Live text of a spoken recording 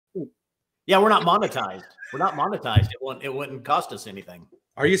Yeah, we're not monetized. We're not monetized. It wouldn't cost us anything.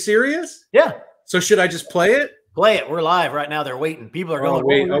 Are you serious? Yeah. So should I just play it? Play it. We're live right now. They're waiting. People are going.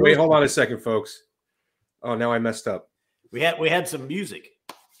 Wait. Oh, wait. Hold on a second, folks. Oh, now I messed up. We had some music.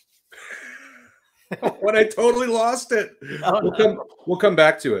 When I totally lost it. Oh, we'll come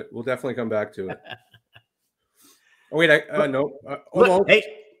back to it. We'll definitely come back to it. Oh, wait. No.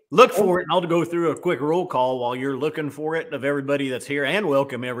 Look for it, and I'll go through a quick roll call while you're looking for it of everybody that's here, and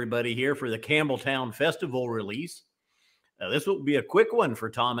welcome everybody here for the Campbeltown Festival release. This will be a quick one for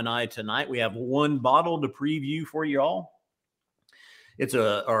Tom and I tonight. We have one bottle to preview for you all. It's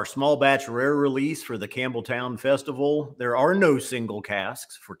our small batch rare release for the Campbeltown Festival. There are no single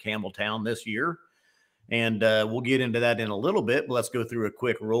casks for Campbeltown this year, and we'll get into that in a little bit. But let's go through a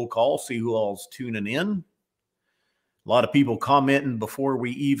quick roll call, see who all's tuning in. A lot of people commenting before we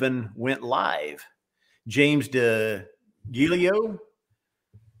even went live. James DeGilio,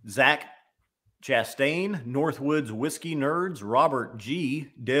 Zach Chastain, Northwoods Whiskey Nerds, Robert G,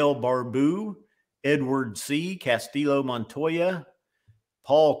 Dale Barbu, Edward C, Castillo Montoya,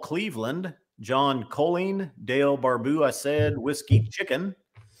 Paul Cleveland, John Colling, Dale Barbu, I said, Whiskey Chicken,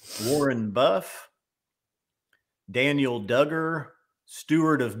 Warren Buff, Daniel Duggar,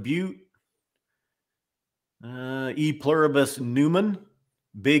 Stewart of Butte, E Pluribus Newman,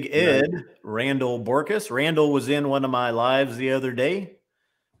 Big Ed, Randall Borkus. Randall was in one of my lives the other day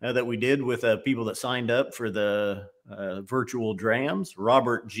that we did with people that signed up for the virtual drams.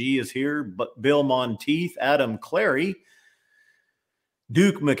 Robert G is here, but Bill Monteith, Adam Clary,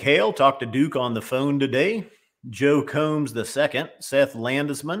 Duke McHale, talked to Duke on the phone today. Joe Combs II, Seth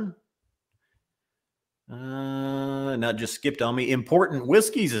Landesman. Not just skipped on me. Important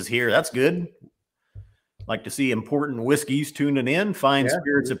Whiskeys is here. That's good. Like to see Important Whiskeys tuning in. Fine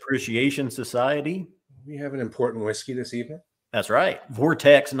Spirits Appreciation Society. We have an important whiskey this evening. That's right.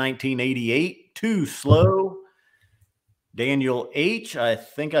 Vortex 1988. Too Slow. Daniel H. I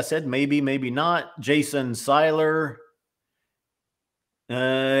think I said maybe not. Jason Seiler.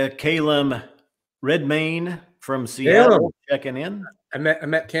 Caleb Redmayne from Seattle checking in. I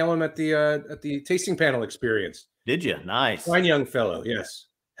met Caleb at the tasting panel experience. Did you? Nice. Fine young fellow. Yes.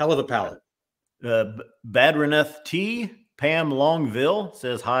 Hell of a palate. Badraneth T. Pam Longville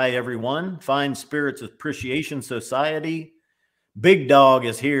says, hi, everyone. Fine Spirits Appreciation Society. Big Dog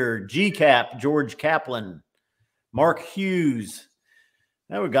is here. GCAP, George Kaplan. Mark Hughes.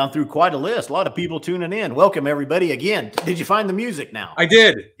 Now we've gone through quite a list. A lot of people tuning in. Welcome, everybody. Again, did you find the music now? I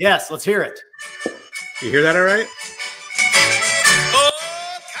did. Yes, let's hear it. You hear that all right? Oh,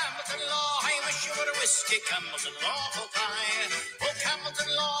 Campbeltown Law, I wish you were a whiskey. Campbeltown Law, oh, oh,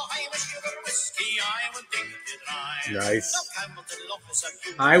 Campbeltown Law, I wish you were a whiskey. I would think it right. Nice.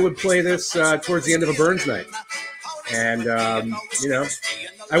 I would play this towards the end of a Burns night. And,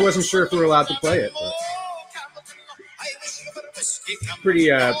 I wasn't sure if we were allowed to play it. But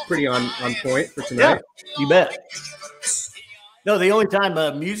pretty on point for tonight. Yeah, you bet. No, the only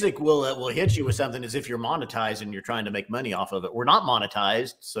time music will hit you with something is if you're monetized and you're trying to make money off of it. We're not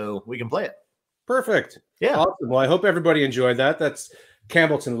monetized, so we can play it. Perfect. Yeah. Awesome. Well, I hope everybody enjoyed that. That's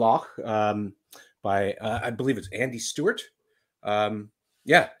Campbeltown Law by I believe it's Andy Stewart.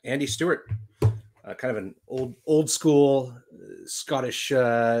 Andy Stewart. Kind of an old school Scottish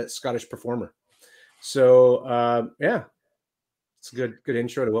performer. So it's a good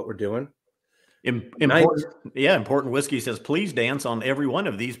intro to what we're doing. Important Whiskey says, please dance on every one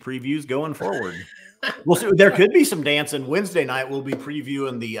of these previews going forward. We'll see. There could be some dancing. Wednesday night we'll be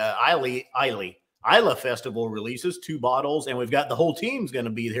previewing the Isla Festival releases, 2 bottles, and we've got the whole team's going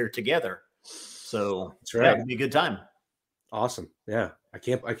to be there together. So that's right. It'll be a good time. Awesome. Yeah. I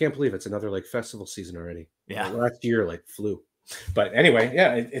can't believe it's another festival season already. Yeah. Last year flew. But anyway,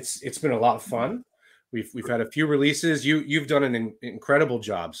 it's been a lot of fun. We've had a few releases. You've done an incredible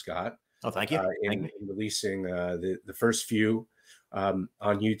job, Scott. Oh, thank you. In releasing the first few on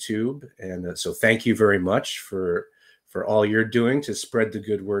YouTube. And so thank you very much for all you're doing to spread the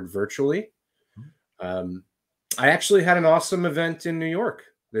good word virtually. I actually had an awesome event in New York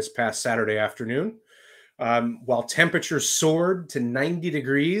this past Saturday afternoon. While temperatures soared to 90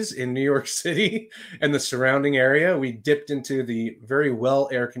 degrees in New York City and the surrounding area, we dipped into the very well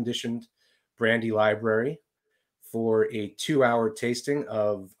air-conditioned Brandy Library for a 2-hour tasting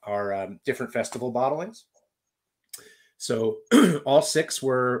of our different festival bottlings. So all 6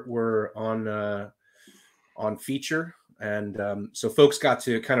 were on feature. And so folks got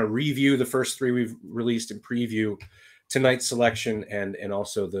to kind of review the first 3 we've released and preview tonight's selection. And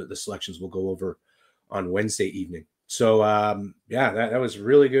also the selections we'll go over on Wednesday evening. So that was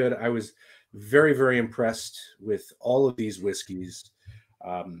really good. I was very, very impressed with all of these whiskeys.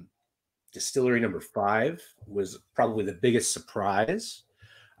 Distillery number 5 was probably the biggest surprise.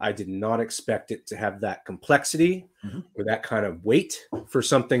 I did not expect it to have that complexity or that kind of weight for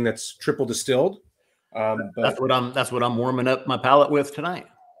something that's triple distilled. But that's what I'm warming up my palate with tonight.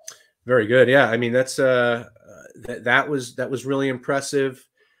 Very good. Yeah, I mean that was really impressive.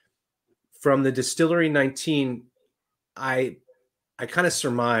 From the Distillery 19, I kind of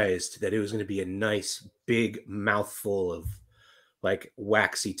surmised that it was going to be a nice big mouthful of like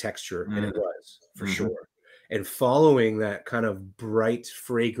waxy texture, and it was for sure. And following that kind of bright,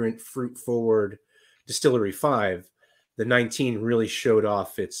 fragrant, fruit-forward Distillery 5, the 19 really showed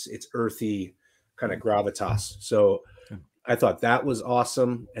off its earthy kind of gravitas. So I thought that was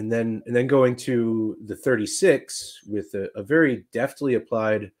awesome. And then going to the 36 with a very deftly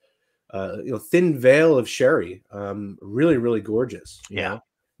applied, thin veil of sherry, really, really gorgeous. You know?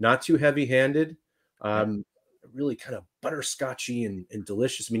 Not too heavy-handed, really kind of butterscotchy and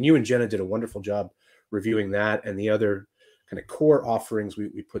delicious. I mean, you and Jenna did a wonderful job reviewing that and the other kind of core offerings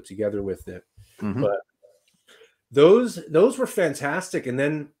we put together with it. But those were fantastic. And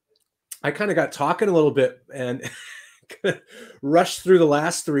then I kind of got talking a little bit and rushed through the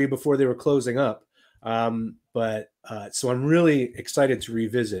last 3 before they were closing up. So I'm really excited to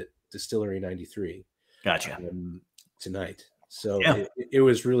revisit Distillery 93. Gotcha. Tonight. So it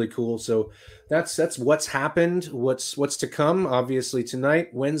was really cool. So that's what's happened. What's to come. Obviously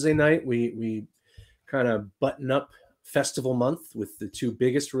tonight, Wednesday night, we kind of button up festival month with the 2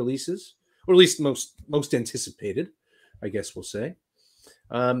 biggest releases, or at least most anticipated, I guess we'll say.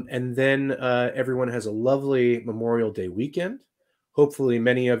 And then everyone has a lovely Memorial Day weekend. Hopefully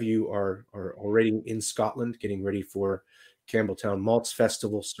many of you are already in Scotland getting ready for Campbeltown Malts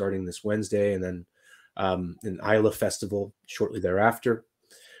Festival starting this Wednesday, and then an Isla Festival shortly thereafter.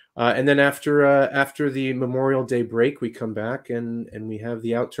 And then after the Memorial Day break, we come back and we have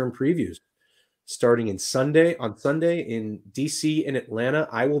the out-term previews starting on Sunday in DC and Atlanta.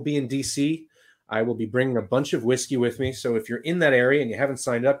 I will be in DC. I will be bringing a bunch of whiskey with me. So if you're in that area and you haven't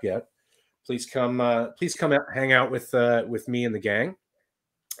signed up yet, please come out, hang out with me and the gang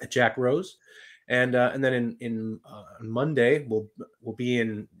at Jack Rose. And then in on Monday we'll be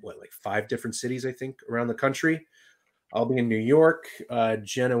in like 5 different cities, I think, around the country. I'll be in New York.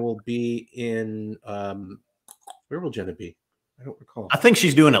 Jenna will be in where will Jenna be? I don't recall. I think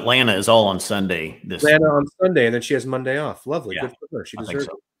she's doing Atlanta is all on Sunday. Atlanta on Sunday, and then she has Monday off. Lovely, good for her. She deserves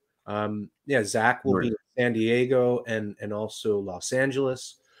it. Zach will be in San Diego and also Los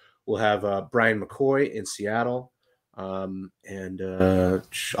Angeles. We'll have Brian McCoy in Seattle, and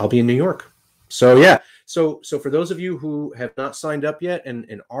I'll be in New York. So so for those of you who have not signed up yet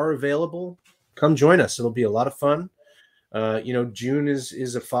and are available, come join us. It'll be a lot of fun. June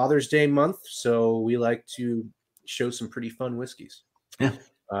is a Father's Day month, so we like to show some pretty fun whiskeys.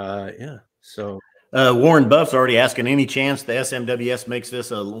 So Warren Buff's already asking, any chance the SMWS makes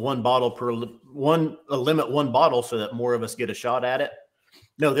this a limit one bottle so that more of us get a shot at it?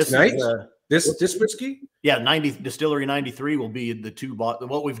 No, this is this whiskey. Yeah, Distillery 93 will be the 2 bottles.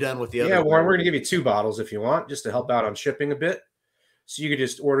 What we've done with the other. Yeah, Warren, we're gonna give you 2 bottles if you want, just to help out on shipping a bit. So you could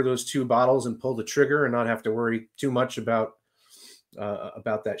just order those 2 bottles and pull the trigger and not have to worry too much about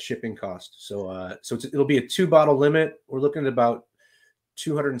that shipping cost. So it'll be a 2-bottle limit. We're looking at about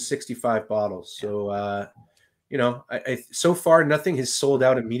 265 bottles. So I so far nothing has sold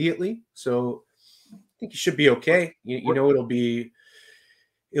out immediately. So I think you should be okay.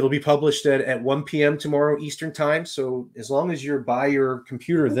 It'll be published at 1 p.m. tomorrow Eastern time. So as long as you're by your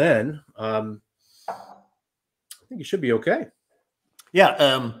computer, then I think you should be okay.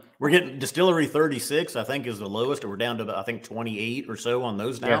 Yeah, we're getting Distillery 36, I think, is the lowest, or we're down to I think 28 or so on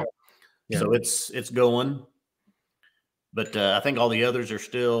those now. Yeah. So it's going, but I think all the others are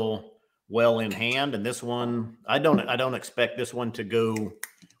still well in hand. And this one, I don't expect this one to go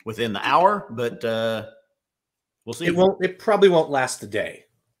within the hour, but we'll see. It probably won't last the day.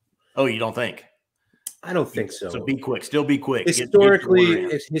 Oh, you don't think? I don't think so. So be quick. Still be quick.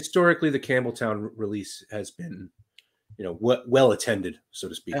 Historically, the Campbelltown release has been, well attended, so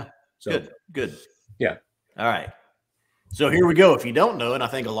to speak. Yeah. So good. Yeah. All right. So here we go. If you don't know, and I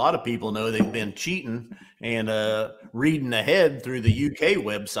think a lot of people know, they've been cheating and reading ahead through the UK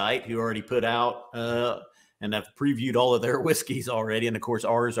website, who already put out and have previewed all of their whiskeys already. And of course,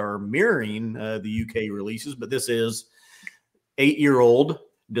 ours are mirroring the UK releases, but this is 8-year-old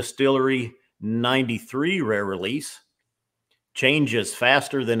Distillery 93 rare release. Changes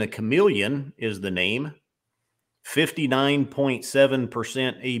faster than a chameleon is the name. 59.7%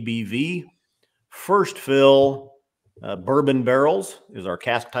 ABV. First fill bourbon barrels is our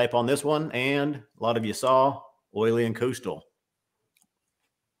cask type on this one. And a lot of you saw oily and coastal.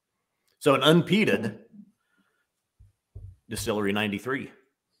 So an unpeated Distillery 93.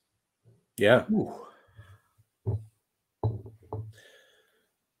 Yeah. Ooh.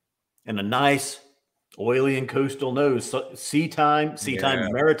 And a nice oily and coastal nose. So, sea time,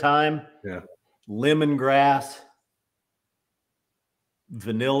 maritime, lemongrass,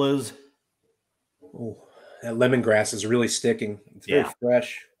 vanillas. Oh, that lemongrass is really sticking. It's very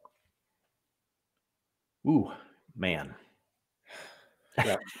fresh. Ooh, man.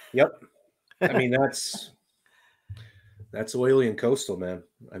 Yeah. Yep. I mean, that's oily and coastal, man.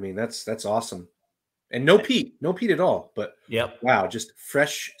 I mean, that's awesome. And no peat at all. But wow, just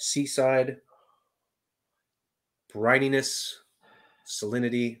fresh seaside, brininess,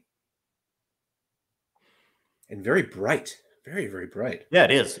 salinity, and very bright. Very, very bright. Yeah,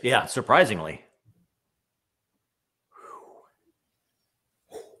 it is. Yeah, surprisingly.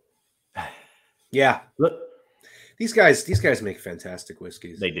 Yeah. Look, these guys make fantastic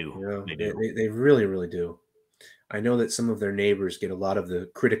whiskeys. They do. You know, they do. They really, really do. I know that some of their neighbors get a lot of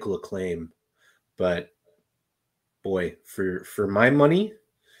the critical acclaim, but boy, for my money,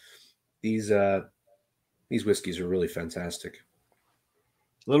 these whiskeys are really fantastic.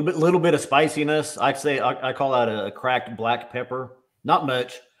 A little bit of spiciness. I call that a cracked black pepper. Not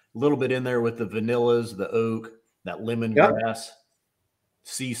much. A little bit in there with the vanillas, the oak, that lemongrass,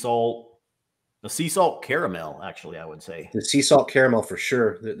 sea salt. The sea salt caramel, actually, I would say. The sea salt caramel for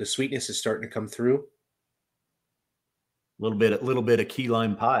sure. The sweetness is starting to come through. A little bit of key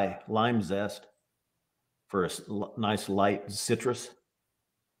lime pie, lime zest for a nice light citrus.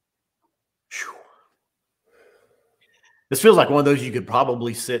 Whew. This feels like one of those you could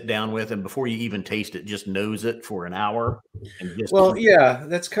probably sit down with, and before you even taste it, just nose it for an hour. And just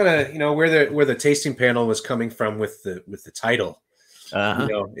that's kind of where the tasting panel was coming from with the title.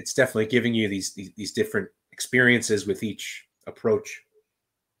 It's definitely giving you these different experiences with each approach.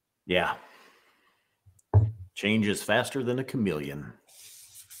 Yeah. Changes faster than a chameleon.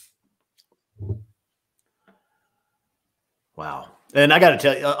 Wow. And I got to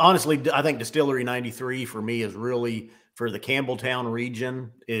tell you, honestly, I think Distillery 93 for me is really, for the Campbeltown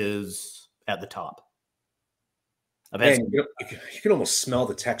region, is at the top. You can almost smell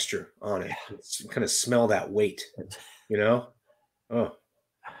the texture on it. You kind of smell that weight, Oh.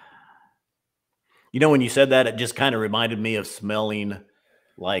 When you said that, it just kind of reminded me of smelling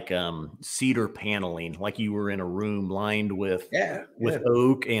like cedar paneling, like you were in a room lined with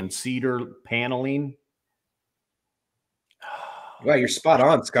oak and cedar paneling. Wow, you're spot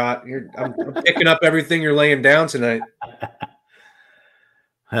on, Scott. I'm picking up everything you're laying down tonight.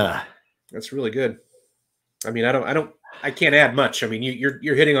 That's really good. I mean, I can't add much. I mean,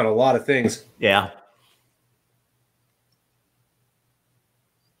 you're hitting on a lot of things. Yeah.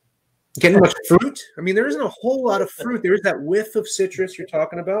 Getting much fruit? I mean, there isn't a whole lot of fruit. There is that whiff of citrus you're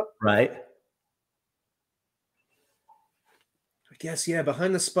talking about. Right. I guess,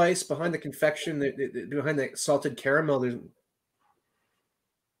 behind the spice, behind the confection, behind the salted caramel, there's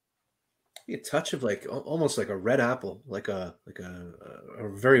a touch of almost like a red apple, like a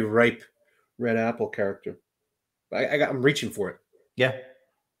very ripe red apple character. I'm reaching for it. Yeah.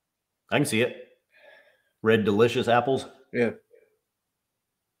 I can see it. Red delicious apples. Yeah.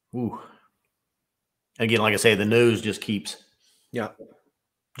 Ooh. Again, like I say, the nose just keeps giving.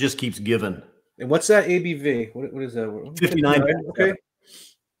 And what's that ABV? What is that? 59. Okay.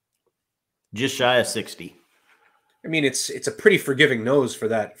 Just shy of 60. I mean, it's a pretty forgiving nose for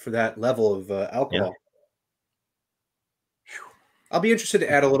that level of alcohol. Yeah. I'll be interested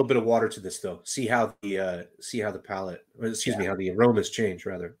to add a little bit of water to this, though. See how the palate, how the aromas change,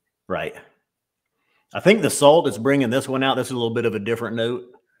 rather. Right. I think the salt is bringing this one out. This is a little bit of a different note.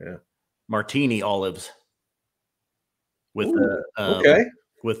 Yeah. Martini olives with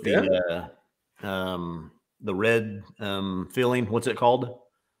with the red filling. What's it called?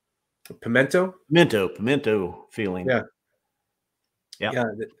 Pimento feeling. Yeah.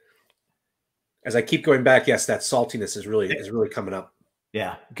 As I keep going back, yes, that saltiness is really coming up.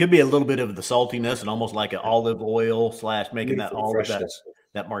 Yeah, it could be a little bit of the saltiness and almost like an olive oil / making that olive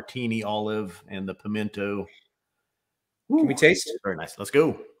that martini olive and the pimento. Ooh, can we taste? Very nice. Let's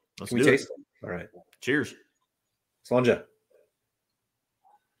go. Can we taste? All right. Cheers. Slanja.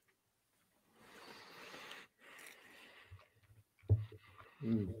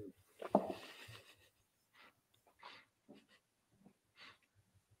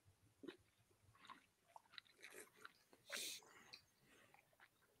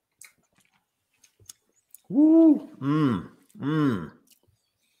 Woo.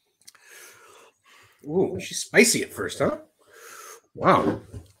 Ooh, she's spicy at first, huh? Wow.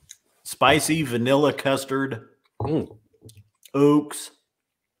 Spicy vanilla custard, oaks,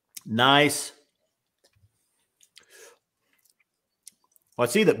 Nice. Well,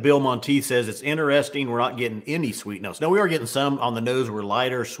 I see that Bill Monteith says it's interesting we're not getting any sweet notes. No, we are getting some on the nose. We're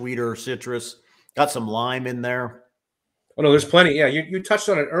lighter, sweeter, citrus. Got some lime in there. Oh no, there's plenty. Yeah, you touched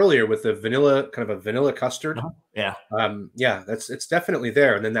on it earlier with the vanilla, kind of a vanilla custard. Yeah. Yeah, it's definitely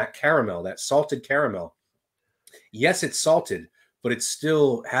there. And then that caramel, that salted caramel. Yes, it's salted, but it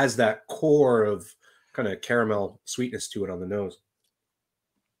still has that core of kind of caramel sweetness to it on the nose.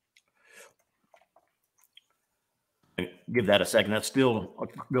 Give that a second. That's still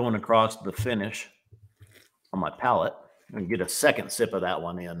going across the finish on my palate. And get a second sip of that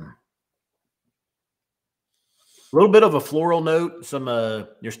one in. A little bit of a floral note. Some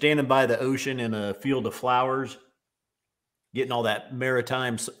you're standing by the ocean in a field of flowers, getting all that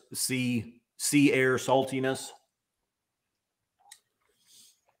maritime sea air saltiness.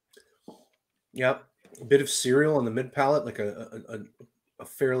 Yep, a bit of cereal on the mid palate, like a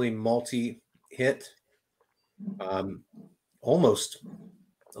fairly malty hit. Almost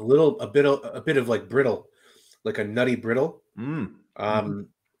a bit of like brittle, like a nutty brittle. And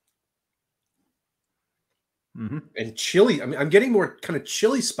chili. I mean, I'm getting more kind of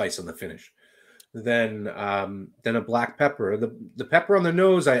chili spice on the finish than a black pepper. The pepper on the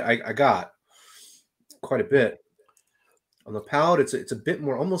nose, I got quite a bit. On the palate, it's a bit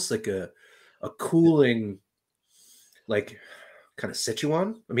more, almost like a cooling, like kind of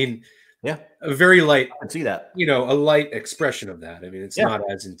Sichuan. I mean, yeah, a very light. I can see that. You know, a light expression of that. I mean, it's not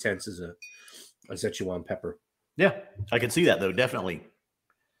as intense as a Sichuan pepper. Yeah, I can see that though. Definitely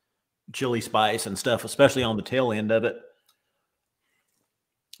chili spice and stuff, especially on the tail end of it.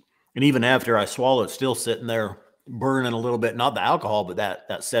 And even after I swallow it, still sitting there burning a little bit. Not the alcohol, but that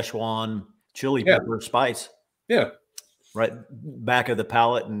Szechuan chili pepper spice. Yeah. Right back of the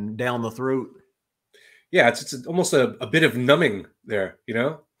palate and down the throat. Yeah, it's almost a bit of numbing there, you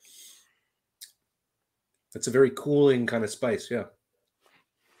know? It's a very cooling kind of spice, yeah.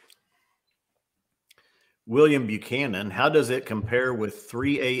 William Buchanan, how does it compare with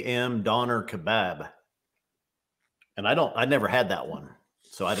 3 a.m. Doner Kebab? And I never had that one.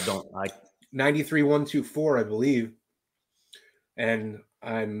 So I 93124, I believe. And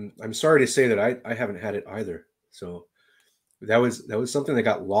I'm sorry to say that I haven't had it either. So that was something that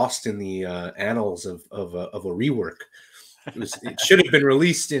got lost in the annals of a rework. It should have been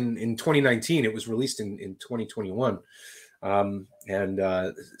released in 2019. It was released in 2021,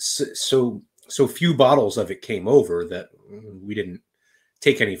 and so few bottles of it came over that we didn't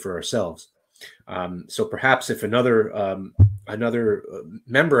take any for ourselves. So perhaps if another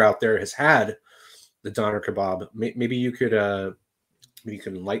member out there has had the Doner Kebab, maybe you could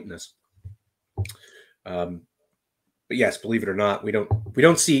enlighten us. But yes, believe it or not, we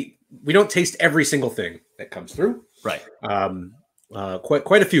don't taste every single thing that comes through. Right.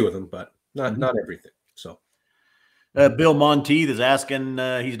 Quite a few of them, but not everything. So Bill Monteith is asking,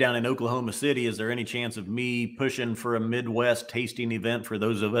 he's down in Oklahoma City. Is there any chance of me pushing for a Midwest tasting event for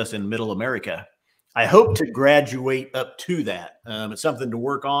those of us in Middle America? I hope to graduate up to that. It's something to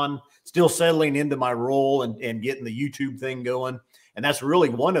work on. Still settling into my role and getting the YouTube thing going. And that's really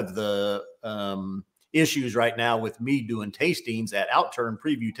one of the issues right now with me doing tastings at Outturn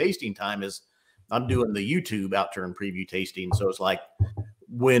Preview Tasting Time is I'm doing the YouTube Outturn Preview Tasting. So it's like,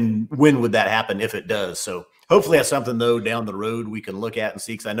 when would that happen if it does? So hopefully that's something, though, down the road we can look at and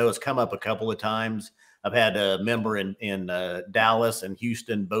see, because I know it's come up a couple of times. I've had a member in Dallas and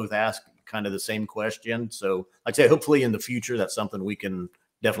Houston both ask kind of the same question. So I'd say hopefully in the future that's something we can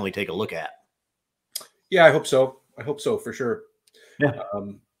definitely take a look at. Yeah, I hope so. I hope so for sure. Yeah.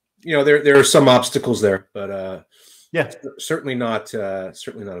 You know, there are some obstacles there, but yeah, certainly not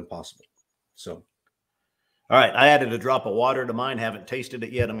impossible. So, all right, I added a drop of water to mine. Haven't tasted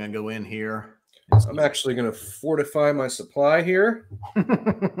it yet. I'm going to go in here. I'm actually going to fortify my supply here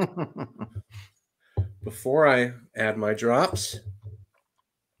before I add my drops.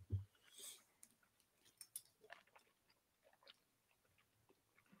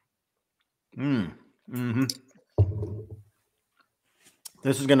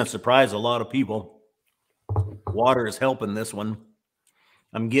 This is going to surprise a lot of people. Water is helping this one.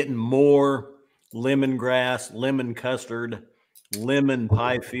 I'm getting more lemongrass, lemon custard, lemon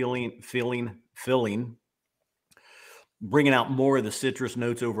pie filling, bringing out more of the citrus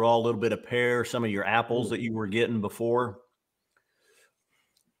notes overall, a little bit of pear, some of your apples that you were getting before.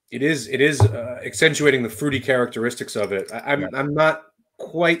 It is accentuating the fruity characteristics of it. I'm not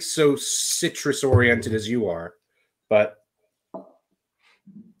quite so citrus oriented as you are, but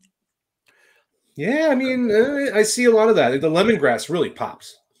yeah, I mean, I see a lot of that. The lemongrass really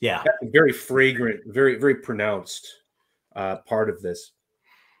pops. Yeah, that's a very fragrant, very very pronounced part of this.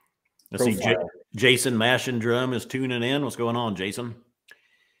 Let's see. profile. Jason Maschendrum is tuning in. What's going on, Jason?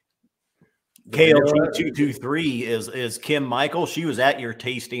 The KLG223 is Kim Michael. She was at your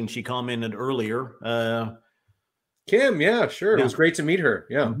tasting. She commented earlier. Kim, yeah, sure. Yeah. It was great to meet her.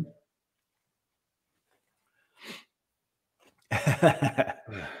 Yeah.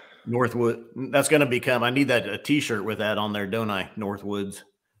 Northwood. That's going to become, I need a t-shirt with that on there, don't I? Northwoods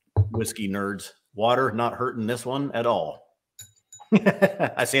whiskey nerds. Water not hurting this one at all.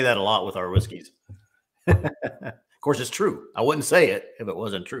 I say that a lot with our whiskeys. Of course, it's true. I wouldn't say it if it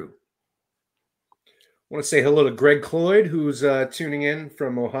wasn't true. I want to say hello to Greg Cloyd, who's tuning in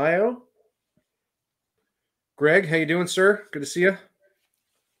from Ohio. Greg, how you doing, sir? Good to see you.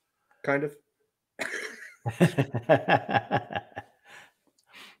 Kind of.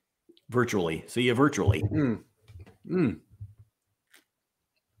 Virtually. See you virtually.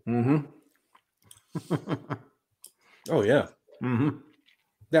 Oh, yeah.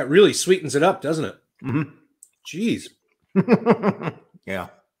 That really sweetens it up, doesn't it? Jeez. Yeah.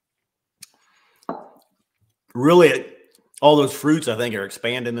 Really, all those fruits, I think, are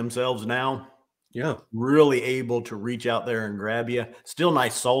expanding themselves now. Yeah. Really able to reach out there and grab you. Still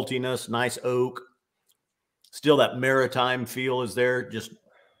nice saltiness, nice oak. Still that maritime feel is there. Just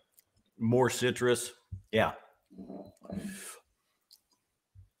more citrus. Yeah.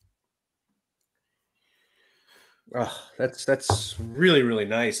 Oh, that's really, really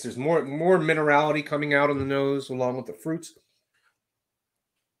nice. There's more minerality coming out on the nose along with the fruits.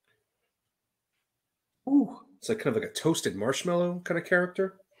 Ooh, it's like kind of like a toasted marshmallow kind of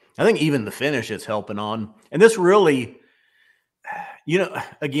character. I think even the finish is helping on. And this really, you know,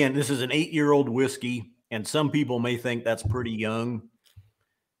 again, this is an 8-year-old whiskey, and some people may think that's pretty young.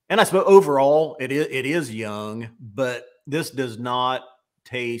 And I suppose overall it is young, but this does not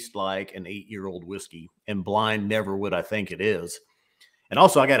taste like an 8-year-old whiskey, and blind never would I think it is. And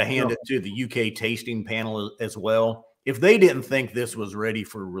also I got to hand it to the UK tasting panel as well. If they didn't think this was ready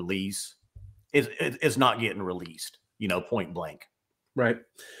for release, it's not getting released, you know, point blank. Right.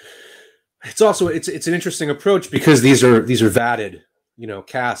 It's also it's an interesting approach because these are vatted, you know,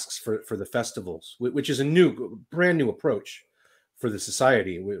 casks for the festivals, which is a brand new approach for the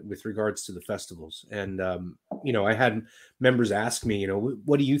society with regards to the festivals. And you know, I had members ask me, you know,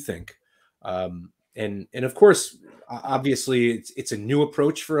 what do you think? And of course, obviously, it's a new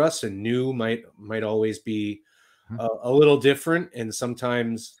approach for us, and new might always be a little different, and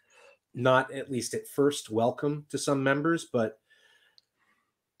sometimes not, at least at first, welcome to some members. But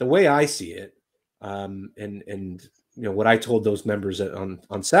the way I see it, and you know, what I told those members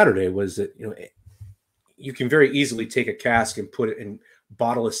on Saturday was that, you know, you can very easily take a cask and put it in,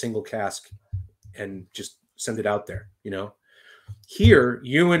 bottle a single cask and just send it out there. You know, here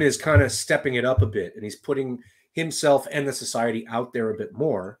Ewan is kind of stepping it up a bit, and he's putting himself and the society out there a bit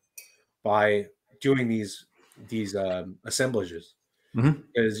more by doing these assemblages.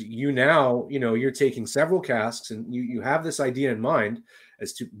 Because you know, you're taking several casks, and you have this idea in mind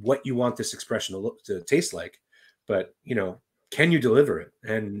as to what you want this expression to taste like, but, you know, can you deliver it?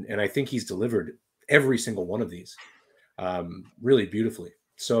 And I think he's delivered every single one of these really beautifully.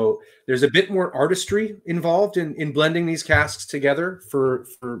 So there's a bit more artistry involved in blending these casks together for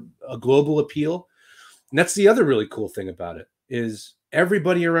a global appeal. And that's the other really cool thing about it, is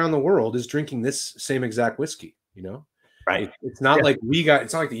everybody around the world is drinking this same exact whiskey, you know? Right. It's not like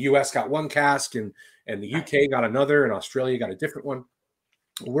it's not like the US got one cask and the UK got another, and Australia got a different one.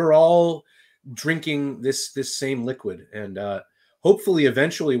 We're all drinking this same liquid, and hopefully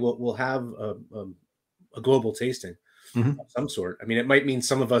eventually we'll have a global tasting of some sort. I mean, it might mean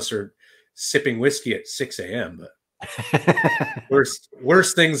some of us are sipping whiskey at 6 a.m., but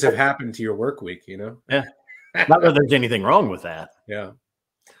worse things have happened to your work week, you know? Yeah. Not that there's anything wrong with that. Yeah.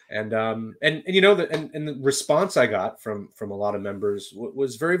 And you know, and the response I got from a lot of members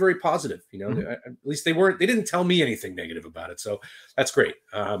was very, very positive. You know, at least they didn't tell me anything negative about it. So that's great.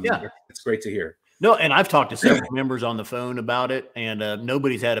 Yeah, it's great to hear. No, and I've talked to several members on the phone about it, and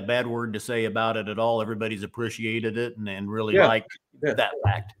nobody's had a bad word to say about it at all. Everybody's appreciated it and really liked that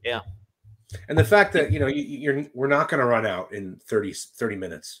fact. Yeah. And the fact that, you know, we're not going to run out in 30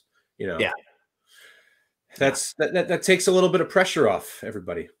 minutes, you know. Yeah. That takes a little bit of pressure off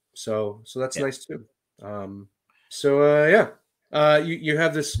everybody. So that's nice too. You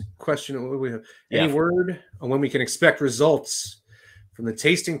have this question. What do we have? Any word on when we can expect results from the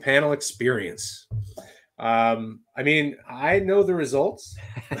tasting panel experience? I mean, I know the results.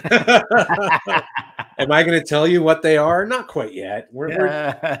 Am I going to tell you what they are? Not quite yet.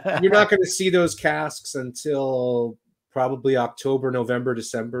 You're not going to see those casks until probably October, November,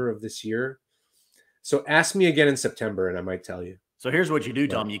 December of this year. So ask me again in September, and I might tell you. So here's what you do,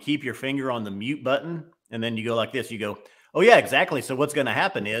 Tom. You keep your finger on the mute button, and then you go like this. You go, oh, yeah, exactly. So what's going to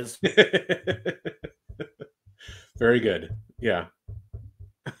happen is. Very good. Yeah.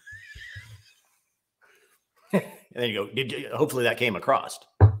 And then you go, hopefully that came across.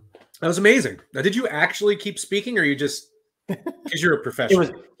 That was amazing. Now, did you actually keep speaking, or you just, because you're a professional?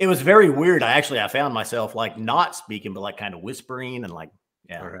 It was very weird. I found myself like not speaking, but like kind of whispering and like,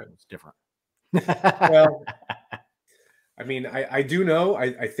 yeah, all right. It's different. Well, I mean, I do know,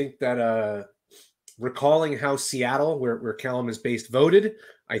 I think that recalling how Seattle, where Callum is based, voted,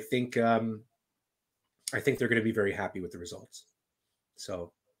 I think they're going to be very happy with the results.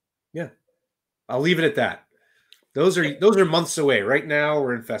 So, yeah, I'll leave it at that. Those are months away. Right now,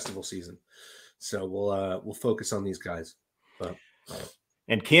 we're in festival season, so we'll focus on these guys. But.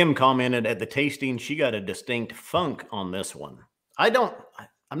 And Kim commented at the tasting, she got a distinct funk on this one. I'm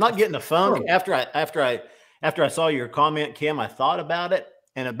not getting a funk. After I saw your comment, Kim, I thought about it,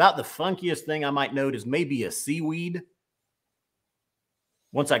 and about the funkiest thing I might note is maybe a seaweed.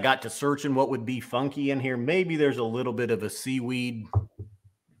 Once I got to searching what would be funky in here, maybe there's a little bit of a seaweed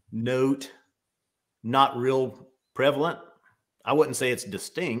note, not real prevalent. I wouldn't say it's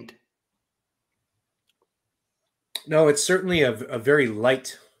distinct. No, it's certainly a very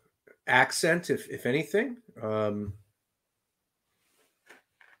light accent, if anything.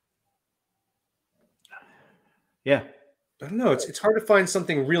 Yeah, I don't know. It's hard to find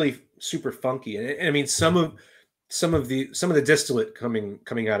something really super funky. And I mean, some of the distillate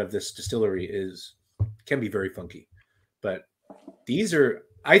coming out of this distillery can be very funky, but these are,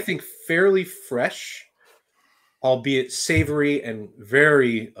 I think, fairly fresh, albeit savory and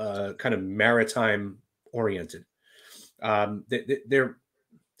very kind of maritime oriented. They're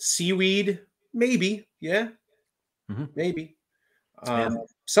seaweed, maybe, yeah, maybe,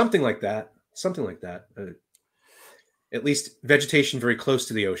 something like that. At least vegetation very close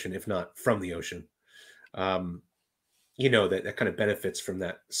to the ocean, if not from the ocean. That kind of benefits from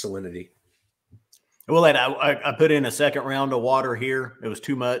that salinity. Well, I put in a second round of water here. It was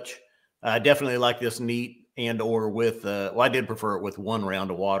too much. I definitely like this neat and/or with. I did prefer it with one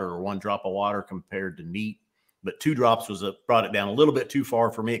round of water or one drop of water compared to neat. But 2 drops brought it down a little bit too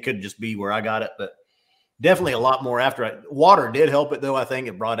far for me. It could just be where I got it, but definitely a lot more after water did help it though. I think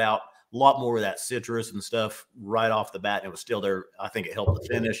it brought out a lot more of that citrus and stuff right off the bat. And it was still there. I think it helped the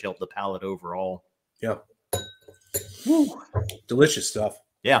finish, helped the palate overall. Yeah. Woo. Delicious stuff.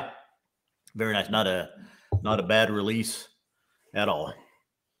 Yeah. Very nice. Not a bad release at all.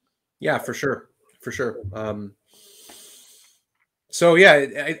 Yeah, for sure. For sure. So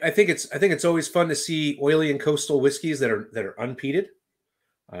yeah, I think it's always fun to see oily and coastal whiskeys that are unpeated.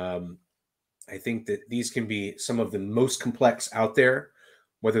 I think that these can be some of the most complex out there,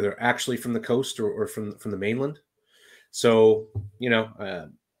 whether they're actually from the coast or from the mainland. So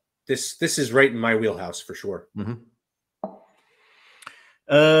this is right in my wheelhouse for sure.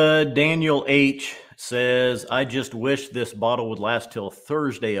 Daniel H says, I just wish this bottle would last till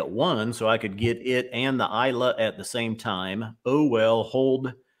Thursday at 1 so I could get it and the Isla at the same time. Oh, well,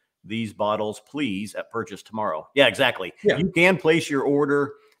 hold these bottles, please, at purchase tomorrow. Yeah, exactly. Yeah. You can place your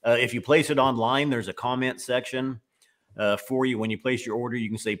order. If you place it online, there's a comment section for you. When you place your order, you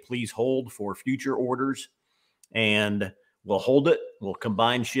can say, please hold for future orders. And we'll hold it. We'll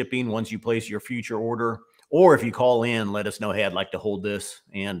combine shipping once you place your future order. Or if you call in, let us know, hey, I'd like to hold this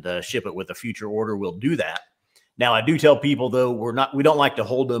and ship it with a future order. We'll do that. Now, I do tell people, though, we don't like to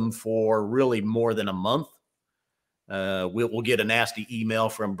hold them for really more than a month. We'll get a nasty email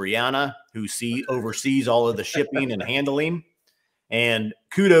from Brianna, who oversees all of the shipping and handling. And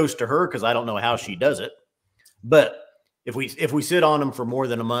kudos to her, because I don't know how she does it. But if we sit on them for more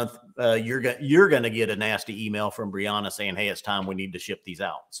than a month, you're going to get a nasty email from Brianna saying, hey, it's time we need to ship these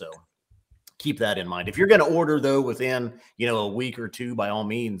out. So keep that in mind. If you're going to order, though, within, a week or 2, by all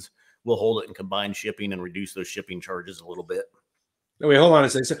means, we'll hold it and combine shipping and reduce those shipping charges a little bit. Oh, wait, hold on a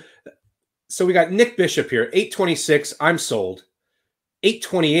second. So we got Nick Bishop here, 826. I'm sold.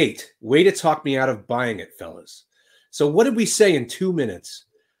 828. Way to talk me out of buying it, fellas. So what did we say in 2 minutes?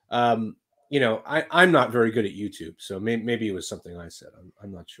 I'm not very good at YouTube, so maybe it was something I said.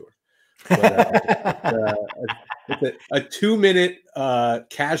 I'm not sure. But, it's a 2-minute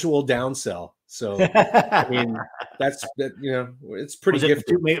casual downsell. So I mean, it's pretty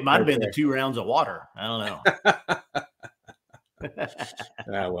gifted. It might have been the 2 rounds of water. I don't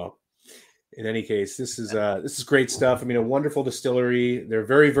know. Well, in any case, this is great stuff. I mean, a wonderful distillery. They're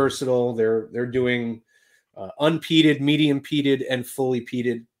very versatile. They're doing unpeated, medium peated, and fully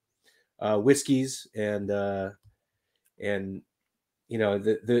peated whiskeys, and you know,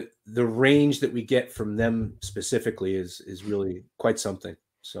 the range that we get from them specifically is really quite something.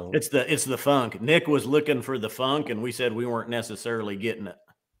 So it's the funk. Nick was looking for the funk, and we said we weren't necessarily getting it.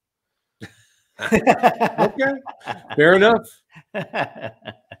 okay, fair enough. Yeah,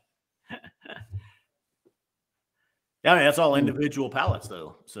 I mean, that's all individual palates,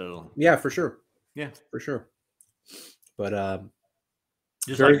 though. So yeah, for sure. Yeah, for sure. But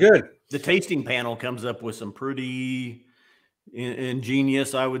just very good. The tasting panel comes up with some pretty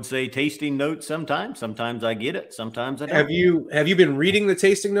ingenious, I would say, tasting notes. Sometimes I get it. Sometimes I don't. Have you been reading the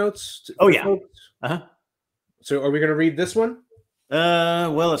tasting notes? Oh yeah. So are we going to read this one?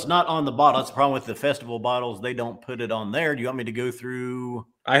 Well, it's not on the bottle. That's the problem with the festival bottles. They don't put it on there. Do you want me to go through?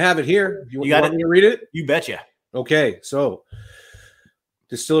 I have it here. You got want me to read it? You betcha. Okay. So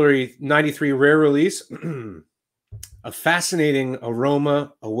Distillery 93 rare release. A fascinating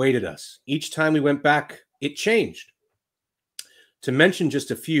aroma awaited us. Each time we went back, it changed. To mention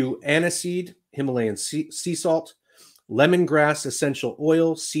just a few: aniseed, Himalayan sea salt, lemongrass essential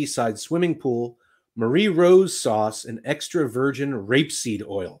oil, seaside swimming pool, Marie Rose sauce, and extra virgin rapeseed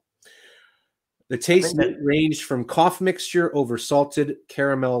oil. The taste ranged from cough mixture over salted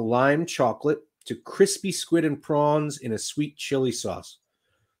caramel lime chocolate to crispy squid and prawns in a sweet chili sauce.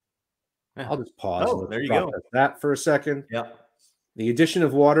 I'll just pause. Oh, there you go. That for a second. Yeah. The addition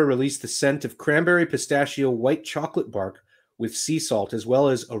of water released the scent of cranberry, pistachio, white chocolate bark with sea salt, as well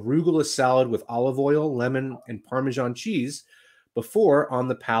as arugula salad with olive oil, lemon, and Parmesan cheese. Before, on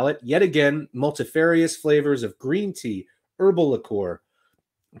the palate, yet again, multifarious flavors of green tea, herbal liqueur,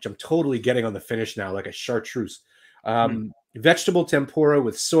 which I'm totally getting on the finish now, like a chartreuse, vegetable tempura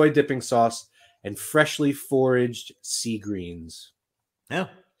with soy dipping sauce, and freshly foraged sea greens. Yeah.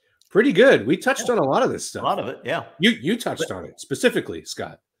 Pretty good. We touched on a lot of this stuff. A lot of it, yeah. You touched on it specifically,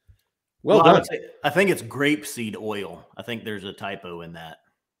 Scott. Well done. I think it's grapeseed oil. I think there's a typo in that.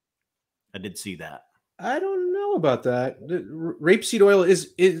 I did see that. I don't know about that. Rapeseed oil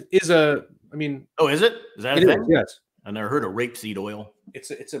is a. I mean, oh, is it? Is that a thing? Yes. I never heard of rapeseed oil.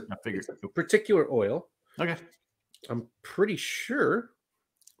 It's a particular oil. Okay. I'm pretty sure.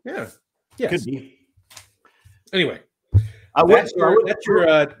 Yeah. Yes. Could be. Anyway. That's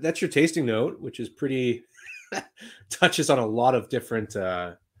your tasting note, which is pretty touches on a lot of different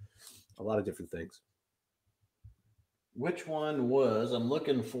things. Which one was? I'm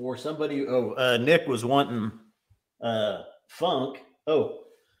looking for somebody. Oh, Nick was wanting funk. Oh,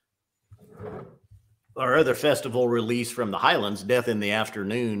 our other festival release from the Highlands, Death in the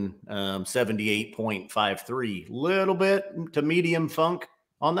Afternoon, 78.53, little bit to medium funk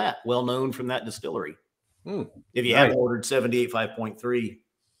on that. Well known from that distillery. If you haven't ordered 78.5.3,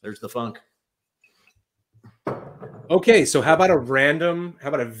 there's the funk. Okay, so how about a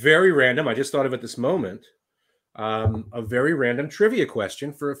very random, I just thought of it this moment, a very random trivia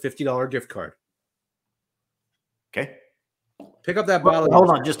question for a $50 gift card. Okay. Pick up that bottle. Hold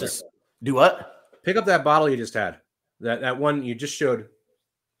on, do what? Pick up that bottle you just had. That one you just showed.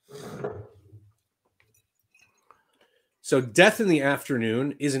 So Death in the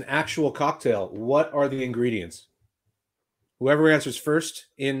Afternoon is an actual cocktail. What are the ingredients? Whoever answers first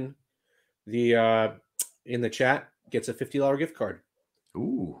in the chat gets a $50 gift card.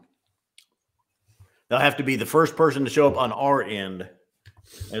 Ooh. They'll have to be the first person to show up on our end.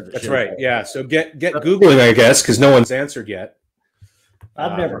 That's right. Yeah. So get Googling, I guess, because no one's answered yet.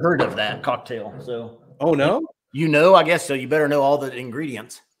 I've never heard of that cocktail. So. Oh no. You know, I guess so. You better know all the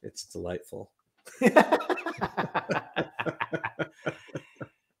ingredients. It's delightful.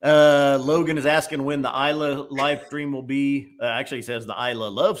 Logan is asking when the Isla live stream will be. Actually, he says the Isla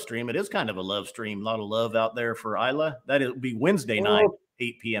love stream. It is kind of a love stream. A lot of love out there for Isla. That'll be Wednesday night,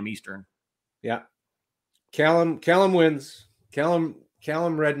 8 p.m. Eastern. Yeah. Callum wins. Callum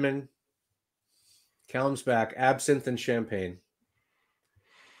Redmond. Callum's back. Absinthe and champagne.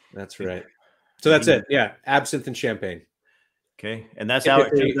 That's right. So that's it. Yeah. Absinthe and champagne. Okay. And that's how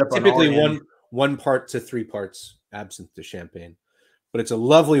it comes up typically one part to 3 parts absinthe to champagne. But it's a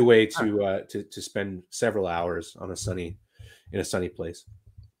lovely way to spend several hours in a sunny place.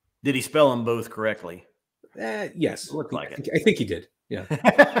 Did he spell them both correctly? Yes. Looked like it. I think he did. Yeah.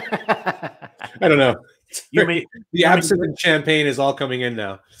 I don't know. The absinthe and champagne is all coming in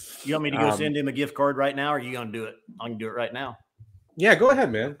now. You want me to go send him a gift card right now, or are you going to do it? I can do it right now. Yeah, go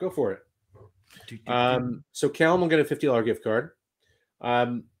ahead, man. Go for it. So Callum will get a $50 gift card.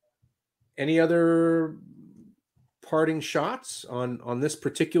 Any other parting shots on this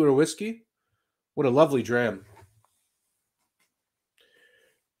particular whiskey? What a lovely dram.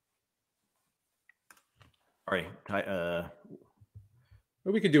 All right.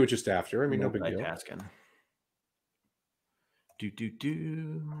 Well, we could do it just after. I mean, no big deal.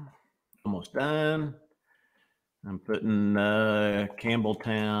 Almost done. I'm putting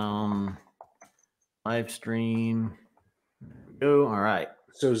Campbelltown live stream. There we go. All right.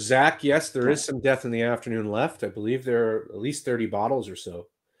 So Zach, yes, there is some death in the afternoon left. I believe there are at least 30 bottles or so.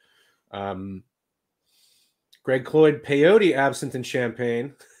 Greg Cloyd, peyote, absinthe, and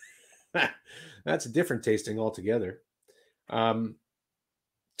champagne. That's a different tasting altogether.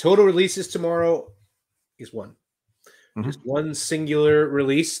 Total releases tomorrow is one. Just one singular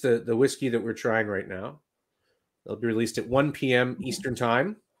release, the whiskey that we're trying right now. They'll be released at 1 p.m. Eastern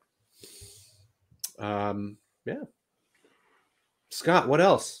time. Yeah. Scott, what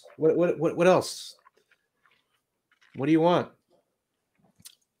else? What else? What do you want?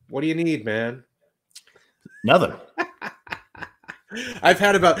 What do you need, man? Nothing.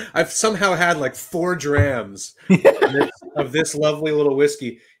 I've somehow had like 4 drams of this lovely little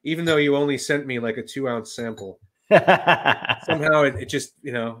whiskey, even though you only sent me like a 2-ounce sample. Somehow it just,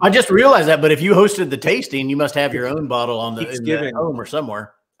 I just realized that, but if you hosted the tasting, you must have your own bottle on the home or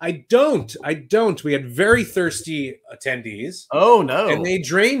somewhere. I don't. We had very thirsty attendees. Oh no. And they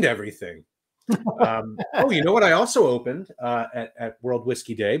drained everything. You know what I also opened at World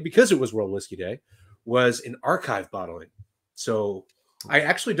Whiskey Day, because it was World Whiskey Day, was an archive bottling. So I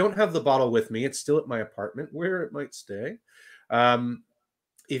actually don't have the bottle with me. It's still at my apartment where it might stay.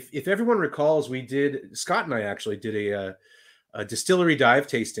 If everyone recalls, Scott and I actually did a distillery dive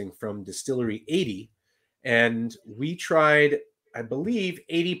tasting from Distillery 80, and we tried, I believe,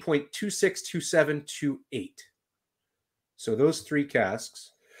 80.262728. So those 3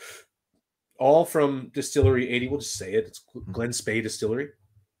 casks, all from Distillery 80. We'll just say it. It's Glen Spey Distillery.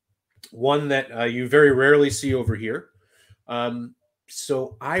 One that you very rarely see over here.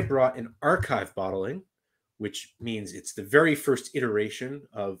 So I brought an archive bottling, which means it's the very first iteration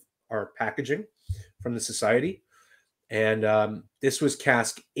of our packaging from the society. And this was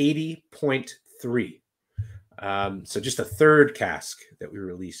cask 80.3. So just a 3rd cask that we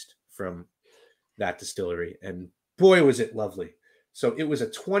released from that distillery. And boy, was it lovely. So it was a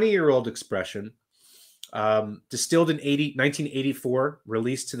 20-year-old expression, distilled in 1984,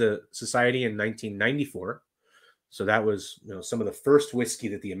 released to the society in 1994. So that was, some of the first whiskey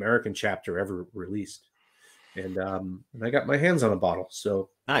that the American chapter ever released. And I got my hands on a bottle. So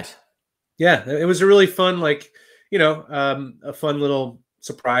nice. Yeah, it was a really fun, a fun little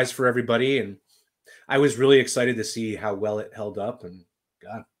surprise for everybody. And I was really excited to see how well it held up. And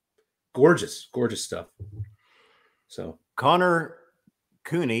God, gorgeous stuff. So Connor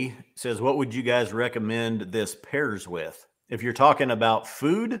Cooney says, what would you guys recommend this pairs with? If you're talking about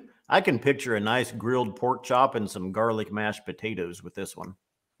food, I can picture a nice grilled pork chop and some garlic mashed potatoes with this one.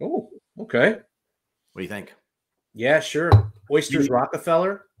 Oh, okay. What do you think? Yeah, sure. Oysters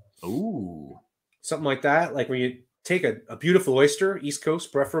Rockefeller. Ooh. Something like that. Like when you take a beautiful oyster, East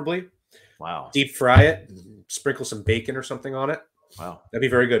Coast preferably. Wow. Deep fry it, and sprinkle some bacon or something on it. Wow. That'd be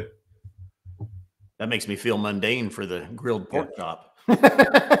very good. That makes me feel mundane for the grilled pork chop.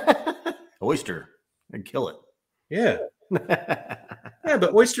 Oyster. I'd kill it. Yeah. Yeah,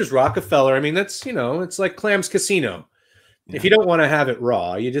 but Oysters Rockefeller, I mean, that's, it's like Clams Casino. Yeah. If you don't want to have it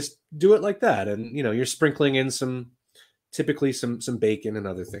raw, you just do it like that. And, you're sprinkling in typically some bacon and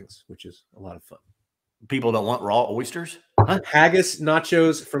other things, which is a lot of fun. People don't want raw oysters? Huh? Haggis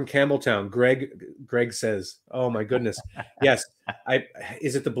nachos from Campbelltown. Greg says, oh my goodness. Yes.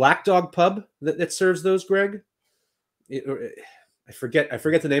 Is it the Black Dog Pub that serves those, Greg? I forget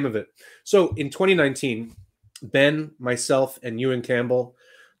the name of it. So in 2019, Ben, myself, and Ewan Campbell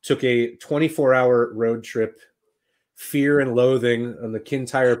took a 24-hour road trip, fear and loathing on the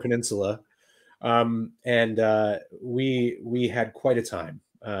Kintyre Peninsula. And we had quite a time.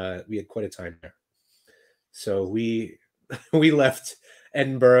 We had quite a time there. So we left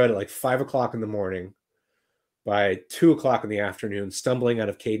Edinburgh at like 5 o'clock in the morning. By 2 o'clock in the afternoon, stumbling out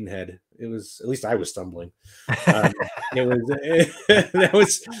of Cadenhead. It was, at least I was stumbling. That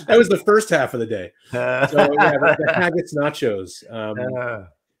was the first half of the day. So yeah, the haggis nachos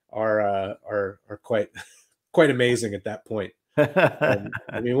are quite amazing at that point.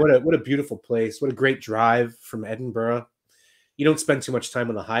 I mean, what a beautiful place. What a great drive from Edinburgh. You don't spend too much time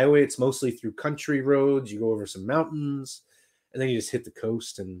on the highway. It's mostly through country roads. You go over some mountains, and then you just hit the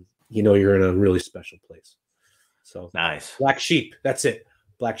coast, and you're in a really special place. So nice. Black Sheep. That's it.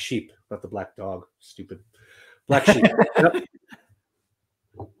 Black Sheep, not the black dog. Stupid. Black Sheep. Yep.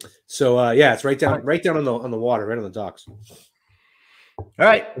 So yeah, it's right down on the water, right on the docks. All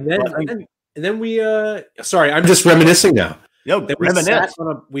right. And then we sorry, I'm just reminiscing now.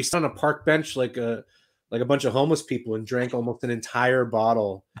 We sat on a park bench like a bunch of homeless people and drank almost an entire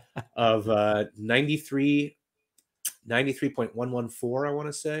bottle of 93 93.114, I want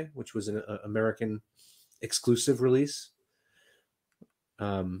to say, which was an American exclusive release.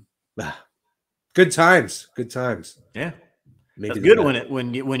 Good times. Yeah. Maybe It's good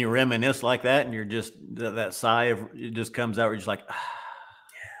when you reminisce like that, and you're just that sigh of it just comes out. You're just like,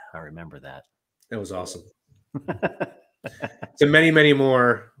 I remember that. That was awesome. So many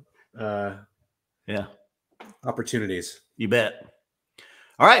more opportunities. You bet.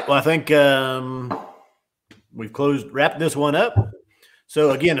 All right. Well, I think we've wrapped this one up.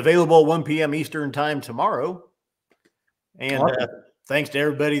 So again, available 1 p.m. Eastern time tomorrow. And Awesome. Thanks to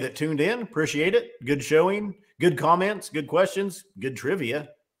everybody that tuned in. Appreciate it. Good showing, good comments, good questions, good trivia.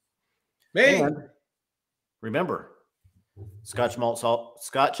 Man, and remember, Scotch Malt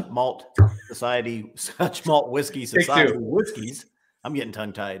Society, Scotch Malt Whiskey Society whiskeys. I'm getting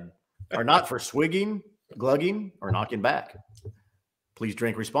tongue-tied. Are not for swigging, glugging, or knocking back. Please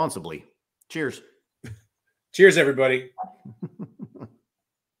drink responsibly. Cheers. Cheers, everybody.